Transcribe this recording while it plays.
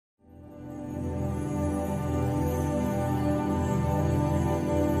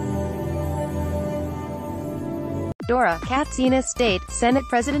Daura, Katsina State, Senate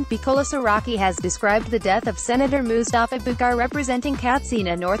President Bukola Saraki has described the death of Senator Mustapha Bukar representing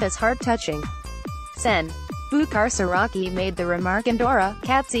Katsina North as heart-touching. Sen. Bukar Saraki made the remark in Daura,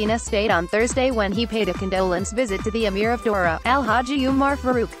 Katsina State on Thursday when he paid a condolence visit to the Emir of Daura, Alhaji Umar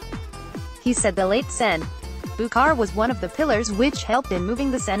Farouk. He said the late Sen. Bukar was one of the pillars which helped in moving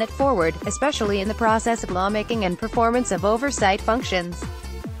the Senate forward, especially in the process of lawmaking and performance of oversight functions.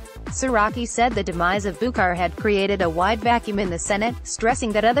 Saraki said the demise of Bukar had created a wide vacuum in the Senate,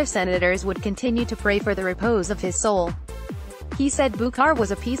 stressing that other senators would continue to pray for the repose of his soul. He said Bukar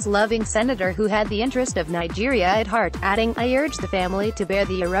was a peace-loving senator who had the interest of Nigeria at heart, adding, "I urge the family to bear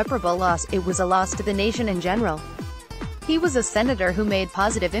the irreparable loss. It was a loss to the nation in general." He was a senator who made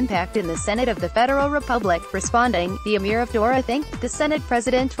positive impact in the Senate of the Federal Republic. Responding, the Emir of Daura thanked the Senate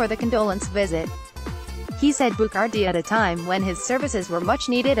President for the condolence visit. He said Bukar died at a time when his services were much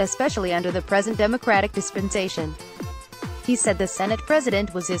needed, especially under the present democratic dispensation. He said the Senate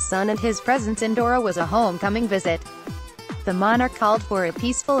President was his son and his presence in Daura was a homecoming visit. The monarch called for a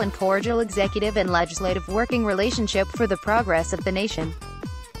peaceful and cordial executive and legislative working relationship for the progress of the nation.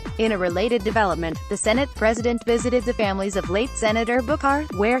 In a related development, the Senate President visited the families of late Senator Bukar,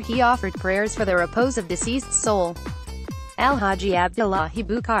 where he offered prayers for the repose of deceased soul. Alhaji Abdullahi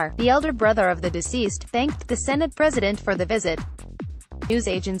Bukar, the elder brother of the deceased, thanked the Senate President for the visit. News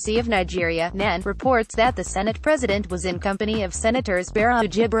Agency of Nigeria, NAN, reports that the Senate President was in company of Senators Barrow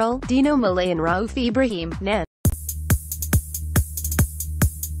Jibril, Dino Malay and Rauf Ibrahim, NAN.